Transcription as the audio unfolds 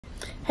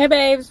Hey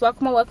babes,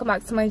 welcome or welcome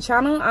back to my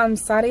channel. I'm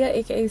Sadia,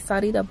 aka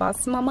Sadia the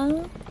Boss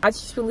Mama. I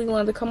just really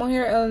wanted to come on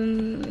here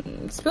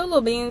and spill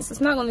little beans. It's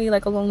not gonna be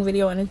like a long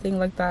video or anything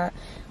like that,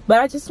 but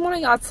I just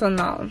wanted y'all to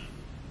know,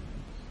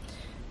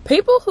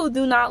 people who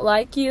do not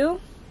like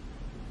you,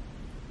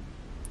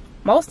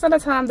 most of the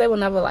time they will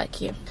never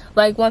like you.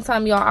 Like one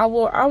time, y'all, I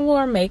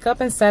wore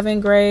makeup in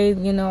 7th grade.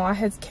 You know, I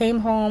had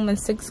came home in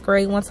 6th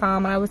grade one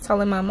time and I was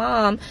telling my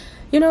mom,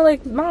 you know,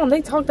 like, Mom,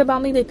 they talked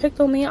about me, they picked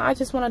on me, I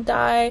just want to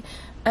die.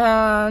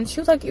 And she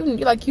was like,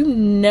 you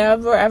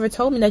never ever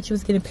told me that you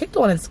was getting picked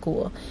on in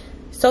school.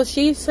 So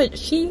she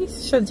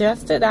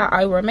suggested that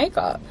I wear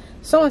makeup.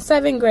 So in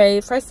 7th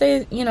grade, first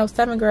day, you know,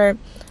 7th grade,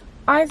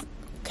 I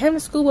came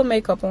to school with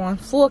makeup on,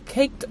 full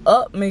caked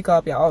up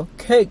makeup, y'all,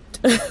 caked.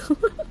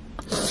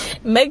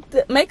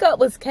 Makeup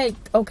was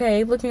caked,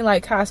 okay, looking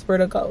like Casper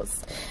the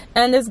Ghost.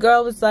 And this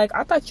girl was like,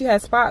 I thought you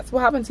had spots. What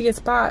happened to your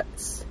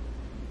spots?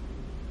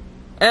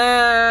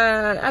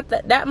 And at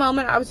that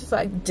moment, I was just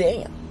like,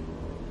 damn.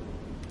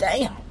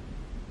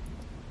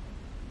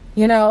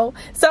 You know,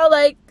 so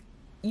like,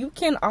 you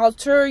can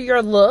alter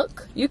your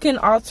look, you can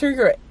alter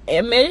your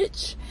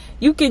image,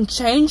 you can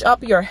change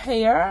up your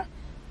hair.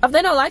 If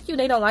they don't like you,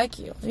 they don't like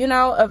you. You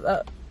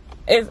know,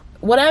 if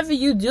whatever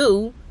you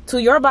do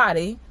to your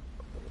body,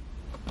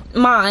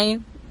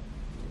 mine,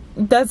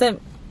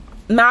 doesn't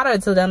matter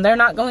to them. They're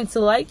not going to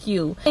like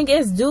you. I think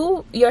it's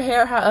do your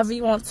hair however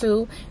you want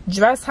to,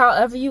 dress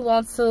however you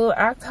want to,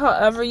 act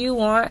however you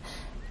want,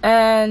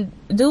 and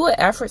do it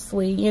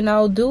effortlessly. You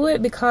know, do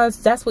it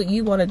because that's what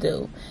you want to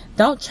do.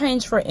 Don't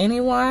change for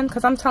anyone,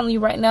 because I'm telling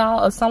you right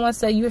now, if someone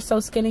said you're so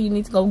skinny you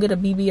need to go get a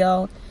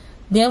BBL,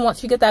 then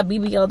once you get that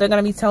BBL, they're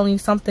going to be telling you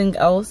something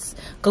else.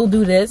 Go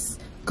do this,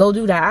 go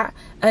do that.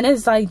 And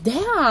it's like,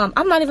 damn,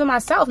 I'm not even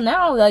myself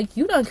now. Like,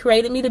 you done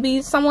created me to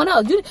be someone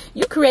else.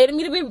 You created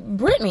me to be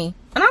Brittany,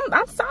 and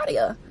I'm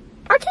Sadia.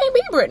 I can't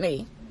be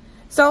Brittany.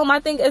 So my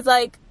thing is,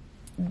 like,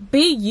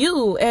 be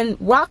you and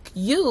rock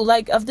you.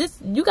 Like, of this,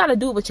 you got to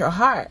do it with your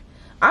heart.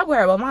 I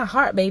wear it with my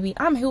heart, baby.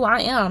 I'm who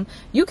I am.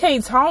 You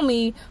can't tell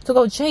me to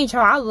go change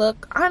how I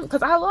look.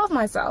 Because I love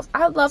myself.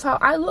 I love how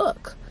I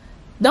look.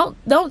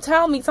 Don't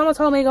tell me. Someone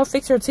told me to go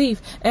fix your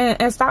teeth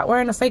and stop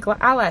wearing the fake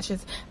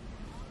eyelashes.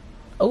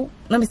 Oh,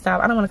 let me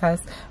stop. I don't want to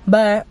cuss.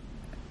 But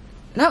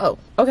no,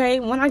 okay,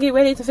 when I get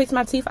ready to fix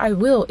my teeth, I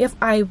will, if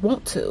I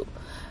want to.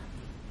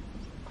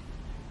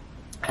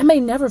 I may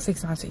never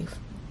fix my teeth.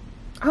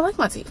 I like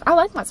my teeth. I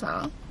like my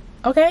smile.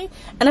 Okay?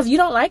 And if you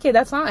don't like it,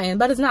 that's fine.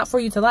 But it's not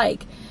for you to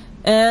like.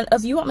 And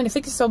if you want me to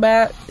fix it so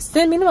bad,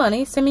 send me the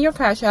money. Send me your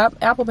Cash App,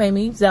 Apple Pay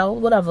me, Zelle,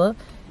 whatever.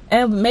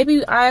 And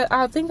maybe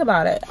I'll think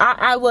about it.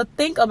 I will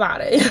think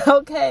about it.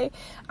 Okay?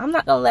 I'm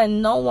not going to let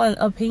no one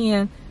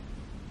opinion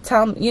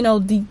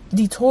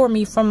detour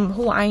me from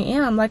who I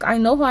am. Like, I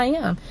know who I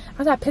am.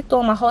 I got picked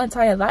on my whole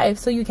entire life,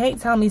 so you can't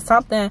tell me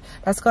something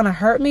that's gonna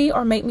hurt me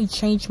or make me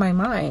change my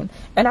mind.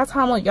 And that's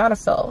how I want y'all to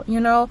feel, you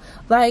know?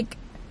 Like,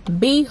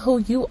 be who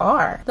you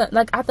are.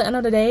 Like, at the end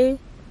of the day,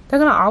 they're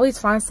gonna always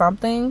find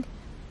something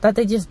that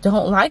they just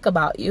don't like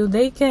about you.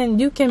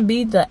 You can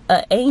be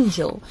the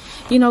angel,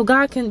 you know.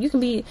 You can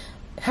be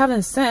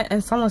heaven sent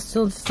and someone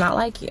still does not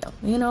like you,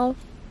 you know.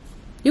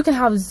 You can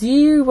have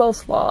 0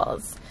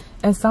 flaws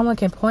and someone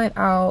can point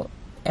out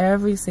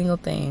every single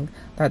thing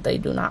that they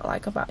do not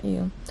like about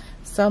you.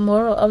 So,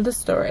 moral of the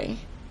story,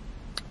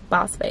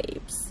 boss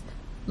babes,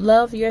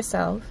 love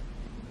yourself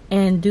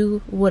and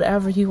do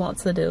whatever you want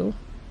to do.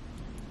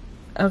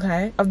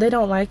 Okay? If they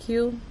don't like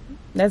you,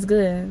 that's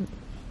good.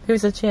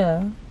 Here's a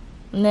chair.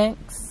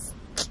 Next.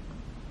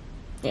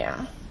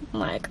 Yeah. I'm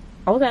like,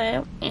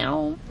 okay.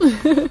 Ow.